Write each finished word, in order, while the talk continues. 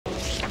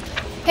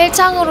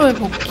헬창으로의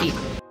복귀.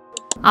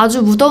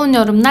 아주 무더운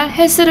여름날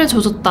헬스를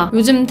조졌다.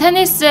 요즘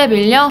테니스에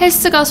밀려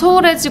헬스가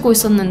소홀해지고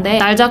있었는데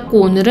날 잡고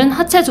오늘은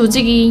하체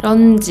조직이,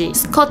 런지,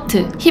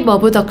 스쿼트, 힙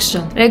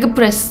어브덕션, 레그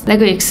프레스,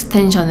 레그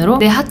익스텐션으로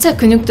내 하체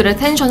근육들의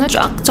텐션을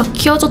쫙쫙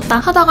키워줬다.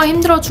 하다가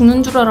힘들어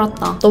죽는 줄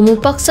알았다. 너무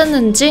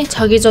빡셌는지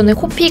자기 전에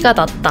코피가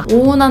났다.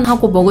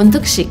 오운환하고 먹은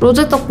특식,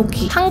 로제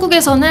떡볶이.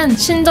 한국에서는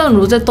신전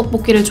로제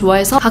떡볶이를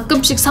좋아해서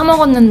가끔씩 사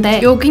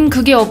먹었는데 여긴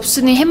그게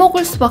없으니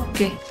해먹을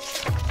수밖에.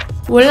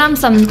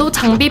 월남쌈도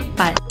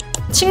장비빨.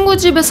 친구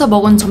집에서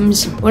먹은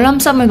점심.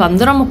 월남쌈을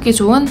만들어 먹기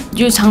좋은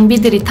뉴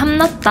장비들이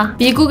탐났다.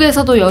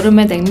 미국에서도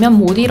여름에 냉면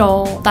못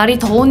잃어. 날이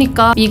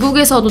더우니까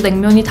미국에서도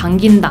냉면이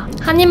당긴다.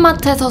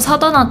 한인마트에서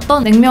사다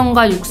놨던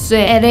냉면과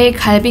육수에 LA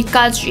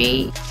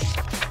갈비까지.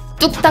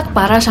 뚝딱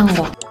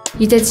마라샹궈.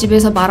 이제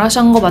집에서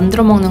마라샹궈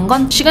만들어 먹는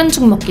건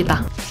식은죽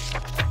먹기다.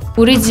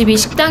 우리 집이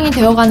식당이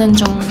되어가는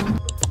중.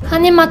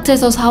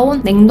 한인마트에서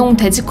사온 냉동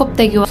돼지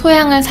껍데기와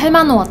소양을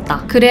삶아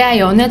놓았다. 그래야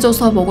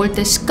연해져서 먹을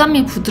때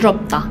식감이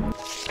부드럽다.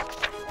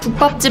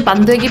 국밥집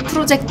만들기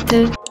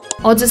프로젝트.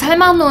 어제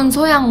삶아놓은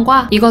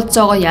소양과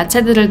이것저것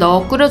야채들을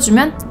넣어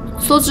끓여주면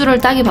소주를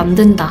따게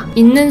만든다.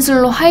 있는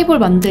술로 하이볼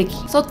만들기.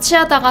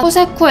 서치하다가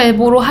코세쿠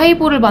에보로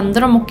하이볼을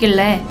만들어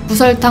먹길래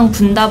무설탕,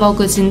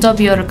 분다버그,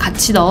 진저비어를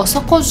같이 넣어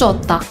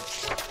섞어주었다.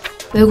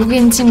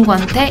 외국인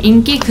친구한테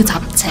인기 그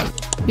잡채.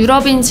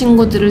 유럽인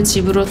친구들을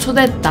집으로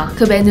초대했다.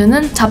 그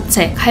메뉴는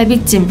잡채,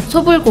 갈비찜,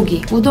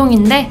 소불고기,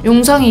 우동인데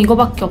용성이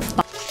이거밖에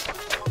없다.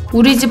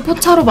 우리 집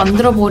포차로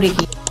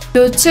만들어버리기.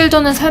 며칠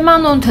전에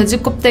삶아놓은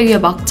돼지 껍데기에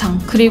막창,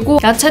 그리고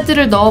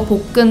야채들을 넣어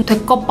볶은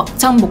돼껍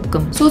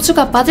막창볶음.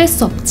 소주가 빠질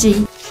수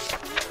없지.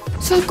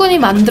 술꾼이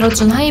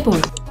만들어준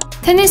하이볼.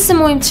 테니스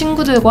모임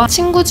친구들과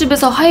친구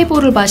집에서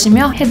하이볼을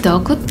마시며 had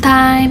a good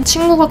time.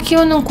 친구가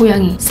키우는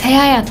고양이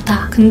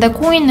새하얗다. 근데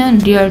콩이는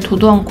리얼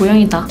도도한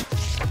고양이다.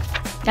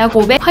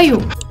 야곱의 화요.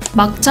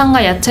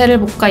 막창과 야채를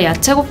볶아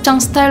야채곱창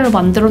스타일로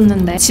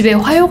만들었는데 집에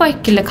화요가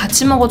있길래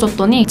같이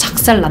먹어줬더니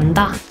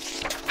작살난다.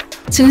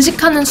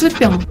 증식하는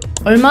술병.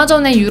 얼마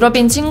전에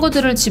유럽인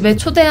친구들을 집에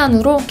초대한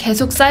후로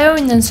계속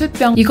쌓여있는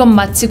술병. 이건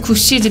마치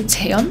구씨집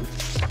재현?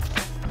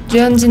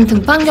 류현진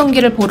등판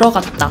경기를 보러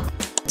갔다.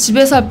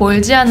 집에서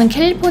멀지 않은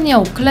캘리포니아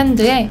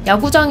오클랜드에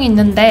야구장이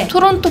있는데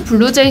토론토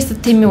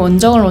블루제이스 팀이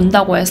원정을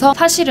온다고 해서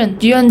사실은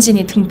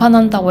류현진이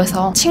등판한다고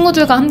해서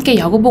친구들과 함께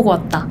야구 보고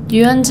왔다.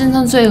 류현진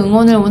선수의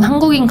응원을 온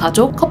한국인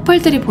가족,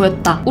 커플들이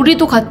보였다.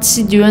 우리도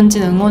같이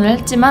류현진 응원을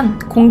했지만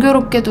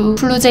공교롭게도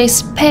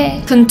블루제이스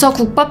패. 근처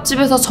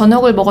국밥집에서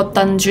저녁을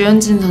먹었다는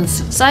류현진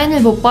선수.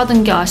 사인을 못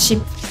받은 게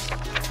아쉽.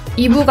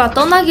 2부가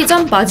떠나기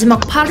전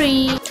마지막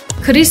 8위.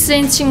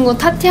 그리스인 친구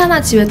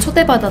타티아나 집에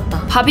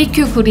초대받았다.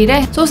 바비큐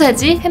그릴에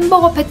소세지,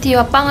 햄버거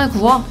패티와 빵을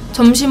구워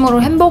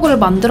점심으로 햄버거를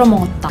만들어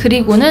먹었다.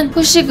 그리고는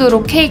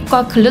후식으로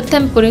케이크와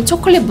글루텐 뿌린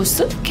초콜릿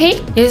무스?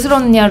 케이크? 예술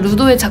언니와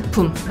루도의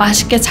작품.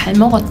 맛있게 잘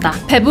먹었다.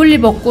 배불리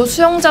먹고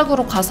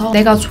수영장으로 가서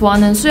내가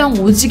좋아하는 수영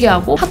오지게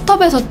하고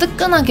핫tub에서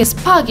뜨끈하게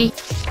스파하기.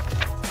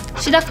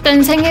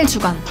 시작된 생일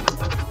주간.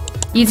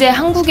 이제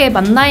한국의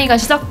만나이가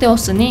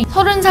시작되었으니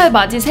 30살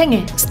맞이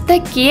생일.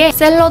 스테이키에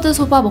샐러드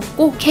소바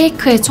먹고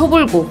케이크에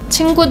초불고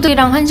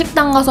친구들이랑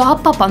한식당 가서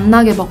핫밥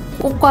만나게 먹고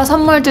꽃과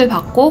선물들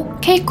받고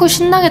케이크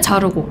신나게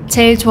자르고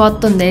제일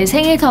좋았던 내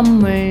생일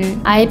선물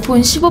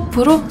아이폰 15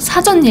 프로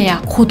사전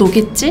예약. 곧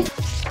오겠지?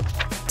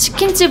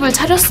 치킨집을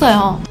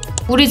차렸어요.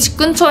 우리 집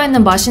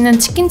근처에는 맛있는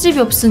치킨집이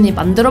없으니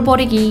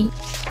만들어버리기.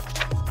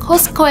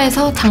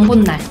 커스코에서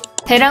장본날.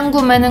 대량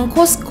구매는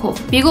코스코.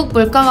 미국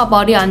물가가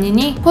말이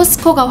아니니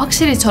코스코가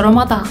확실히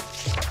저렴하다.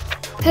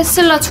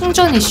 테슬라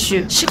충전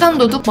이슈. 시간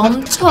도둑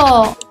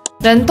멈춰.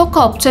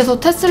 렌터카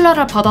업체에서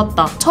테슬라를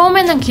받았다.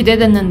 처음에는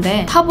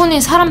기대됐는데 타보니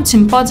사람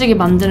짐 빠지게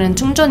만드는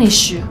충전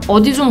이슈.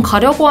 어디 좀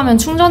가려고 하면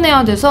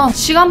충전해야 돼서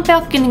시간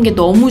빼앗기는 게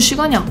너무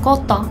시간이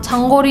아까웠다.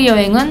 장거리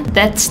여행은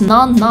That's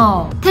not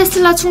now.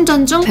 테슬라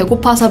충전 중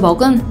배고파서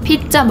먹은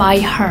피자 마이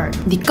heart.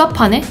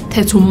 니값 하네?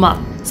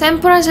 대존맛.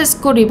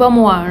 샌프란시스코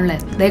리버모어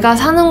아울렛. 내가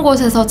사는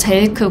곳에서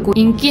제일 크고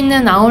인기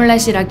있는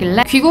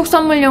아울렛이라길래 귀국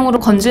선물용으로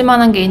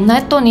건질만한 게 있나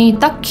했더니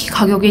딱히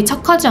가격이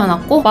착하지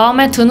않았고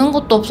마음에 드는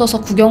것도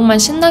없어서 구경만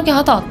신나게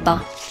하다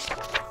왔다.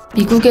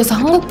 미국에서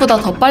한국보다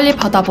더 빨리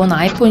받아본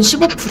아이폰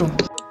 15 프로.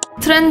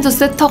 트렌드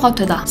세터가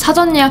되다.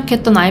 사전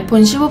예약했던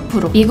아이폰 15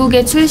 프로.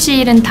 미국의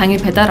출시일은 당일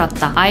배달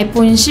왔다.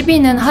 아이폰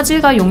 12는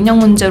화질과 용량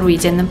문제로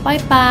이제는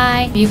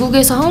빠이빠이.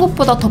 미국에서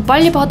한국보다 더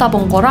빨리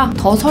받아본 거라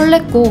더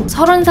설렜고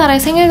 30살의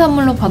생일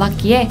선물로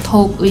받았기에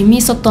더욱 의미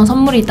있었던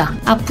선물이다.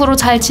 앞으로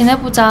잘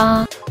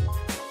지내보자.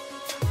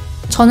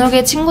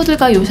 저녁에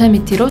친구들과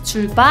요세미티로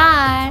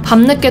출발!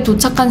 밤늦게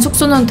도착한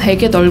숙소는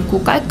되게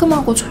넓고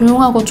깔끔하고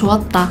조용하고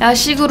좋았다.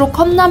 야식으로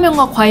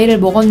컵라면과 과일을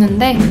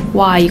먹었는데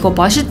와 이거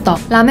맛있다.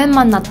 라멘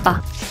맛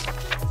났다.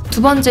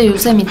 두 번째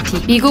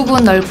요세미티.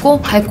 미국은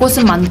넓고 갈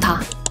곳은 많다.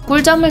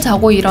 꿀잠을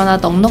자고 일어나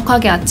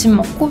넉넉하게 아침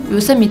먹고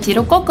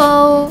요세미티로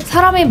고고.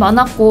 사람이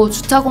많았고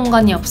주차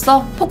공간이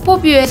없어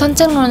폭포뷰의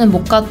산책로는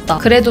못 갔다.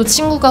 그래도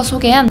친구가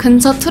소개한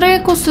근처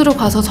트레일 코스로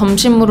가서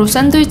점심으로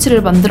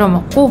샌드위치를 만들어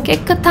먹고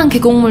깨끗한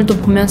계곡물도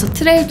보면서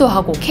트레일도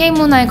하고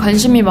K문화에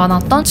관심이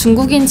많았던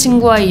중국인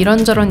친구와의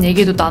이런저런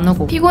얘기도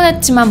나누고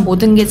피곤했지만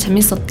모든 게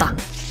재밌었다.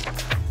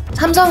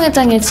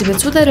 삼성회장의 집에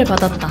초대를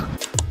받았다.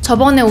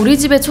 저번에 우리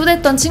집에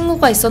초대했던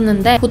친구가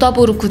있었는데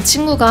보답으로 그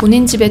친구가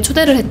본인 집에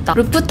초대를 했다.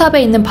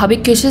 루프탑에 있는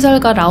바비큐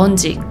시설과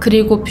라운지,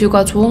 그리고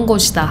뷰가 좋은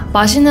곳이다.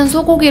 맛있는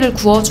소고기를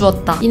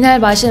구워주었다. 이날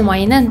마신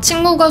와인은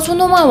친구가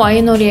소노마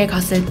와이너리에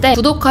갔을 때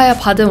구독하여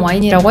받은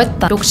와인이라고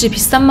했다. 역시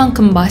비싼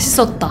만큼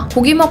맛있었다.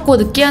 고기 먹고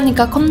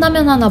느끼하니까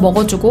컵라면 하나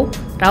먹어주고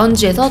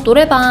라운지에서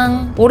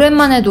노래방.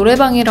 오랜만에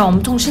노래방이라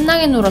엄청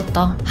신나게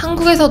놀았다.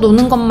 한국에서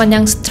노는 것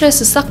마냥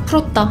스트레스 싹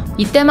풀었다.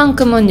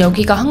 이때만큼은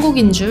여기가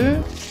한국인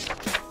줄.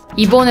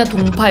 이번에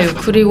동파육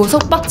그리고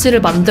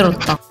석박지를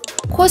만들었다.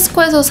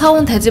 코스코에서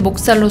사온 돼지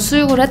목살로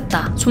수육을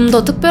했다. 좀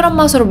더 특별한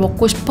맛으로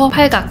먹고 싶어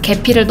팔각,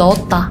 계피를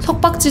넣었다.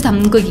 석박지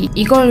담그기,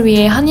 이걸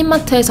위해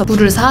한인마트에서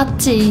물을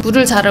사왔지.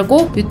 물을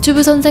자르고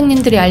유튜브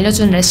선생님들이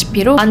알려준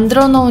레시피로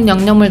만들어 놓은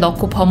양념을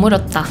넣고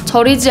버무렸다.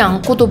 절이지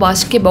않고도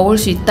맛있게 먹을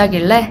수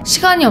있다길래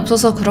시간이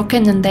없어서 그렇게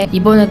했는데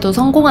이번에도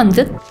성공한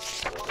듯?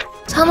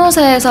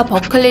 산호세에서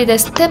버클리대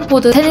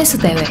스탠포드 테니스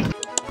대회.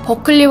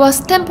 버클리와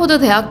스탠포드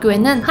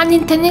대학교에는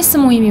한인 테니스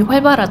모임이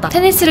활발하다.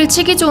 테니스를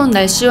치기 좋은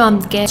날씨와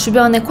함께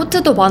주변에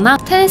코트도 많아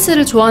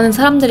테니스를 좋아하는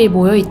사람들이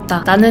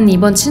모여있다. 나는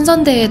이번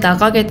친선대회에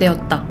나가게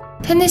되었다.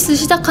 테니스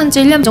시작한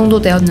지 1년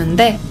정도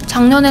되었는데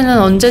작년에는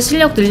언제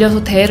실력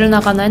늘려서 대회를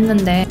나가나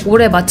했는데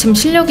올해 마침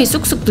실력이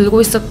쑥쑥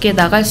늘고 있었기에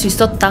나갈 수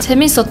있었다.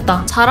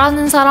 재밌었다.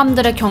 잘하는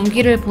사람들의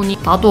경기를 보니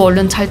나도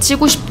얼른 잘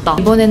치고 싶다.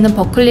 이번에는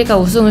버클리가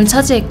우승을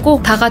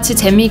차지했고 다같이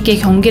재미있게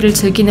경기를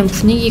즐기는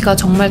분위기가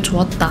정말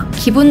좋았다.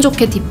 기분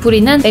좋게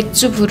뒤풀이는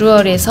맥주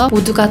브루어리에서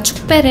모두가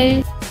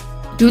축배를.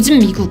 요즘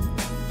미국.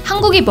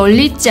 한국이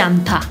멀리 있지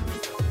않다.